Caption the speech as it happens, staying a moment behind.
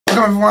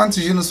Welcome everyone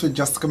to Agrosuede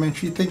Just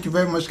Commentary. Thank you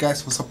very much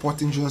guys for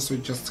supporting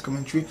Agrosuede Just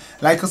Commentary.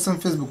 Like us on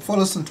Facebook,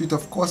 follow us on Twitter.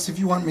 Of course, if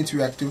you want me to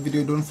react to a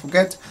video, don't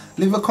forget,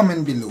 leave a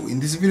comment below. In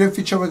this video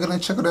feature, we're gonna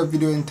check out a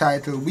video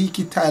entitled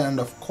Wekid Thailand,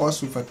 of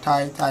course with a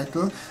Thai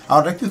title. I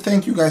would like to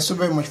thank you guys so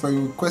very much for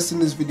requesting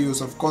these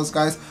videos. Of course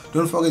guys,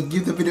 don't forget,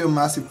 give the video a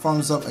massive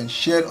thumbs up and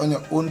share it on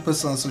your own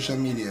personal social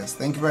medias.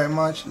 Thank you very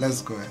much.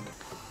 Let's go ahead.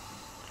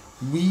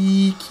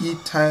 Wekid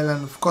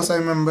Thailand. Of course I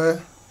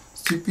remember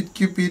Stupid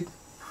Cupid.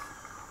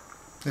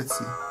 Let's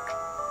see.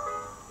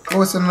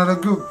 Oh, it's another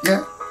group,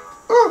 yeah.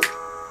 Oh.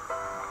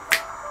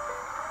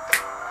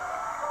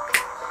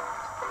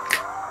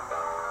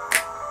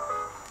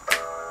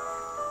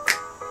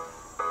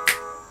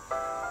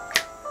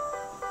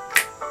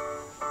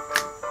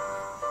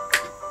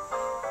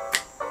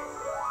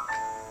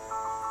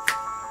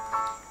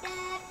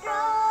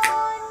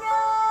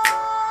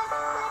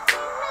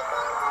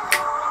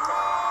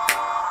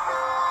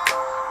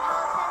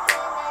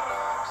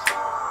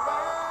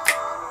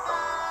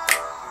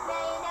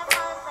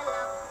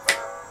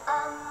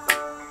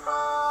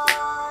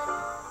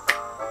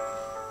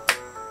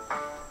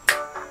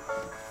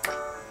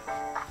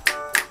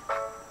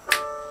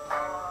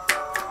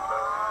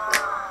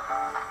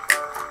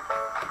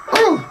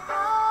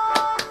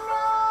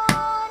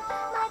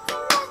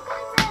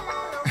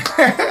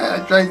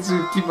 I try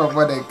to keep up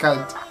what I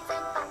can't.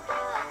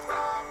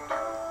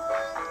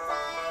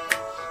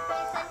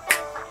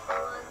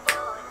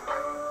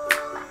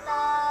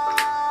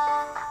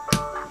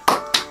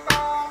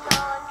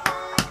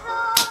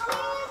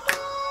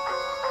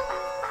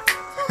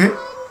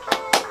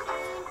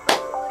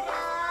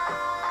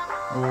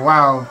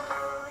 Wow.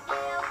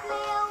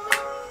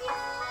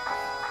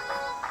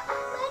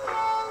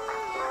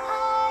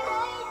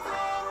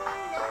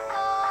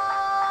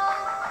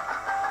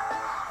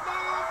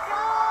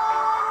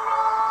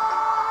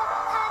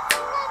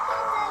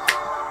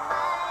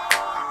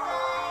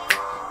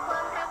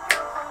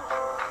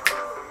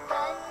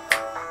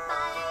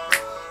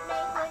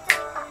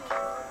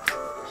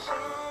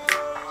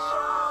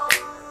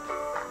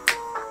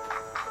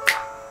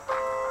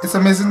 It's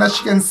amazing that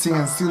she can sing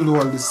and still do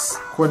all this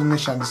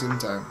coordination at the same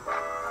time.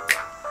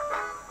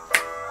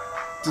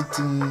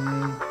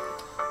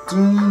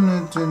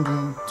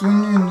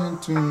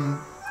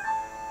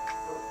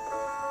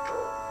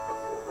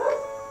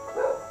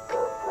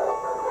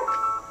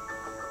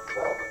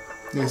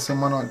 There's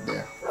someone out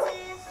there.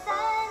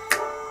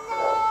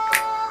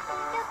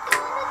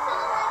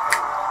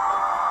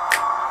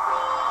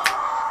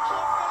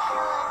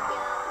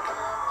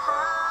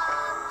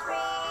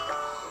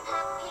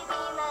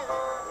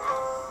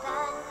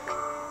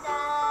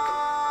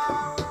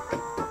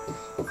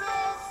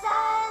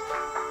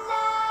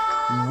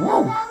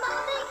 Whoa!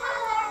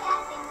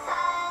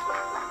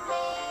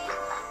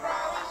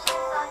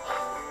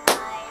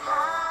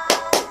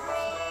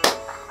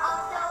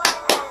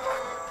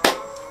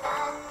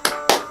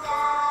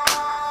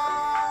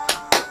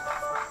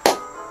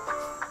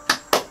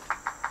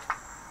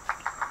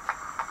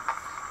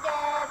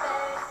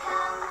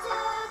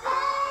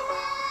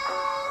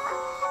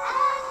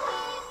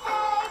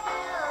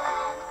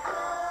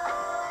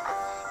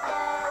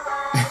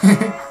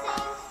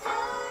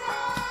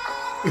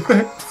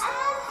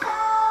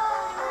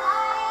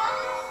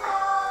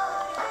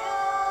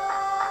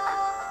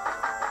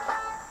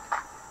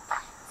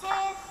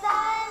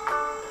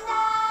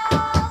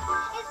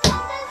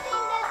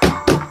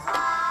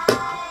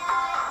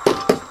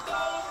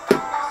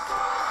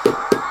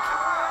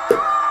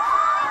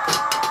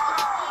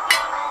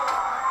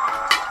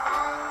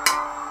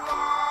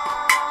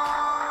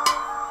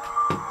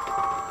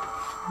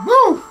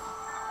 Woo!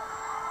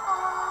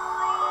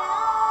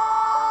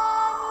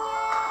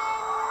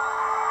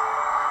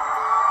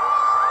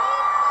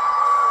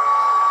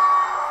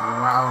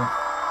 Wow.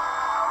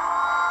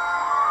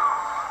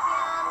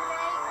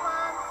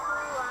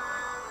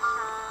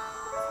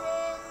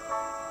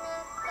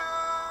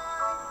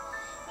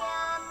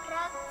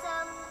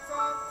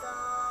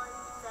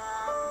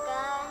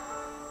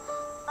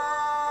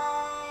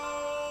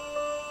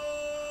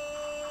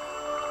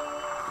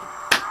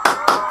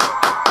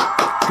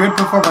 Great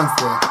performance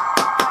there.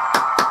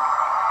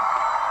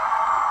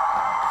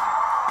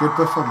 Good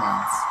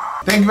performance.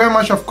 Thank you very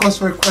much, of course,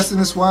 for requesting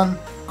this one.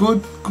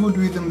 Good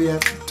rhythm there.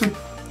 Toot,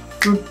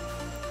 toot,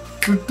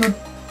 toot, toot.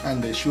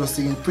 And she was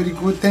singing pretty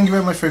good. Thank you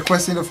very much for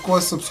requesting. Of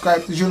course,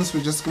 subscribe to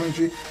Agrosuede Just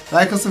Commentary.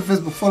 Like us on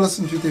Facebook, follow us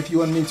on Twitter if you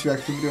want me to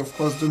react to video. Of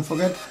course, don't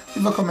forget,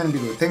 leave a comment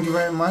below. Thank you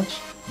very much.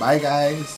 Bye guys.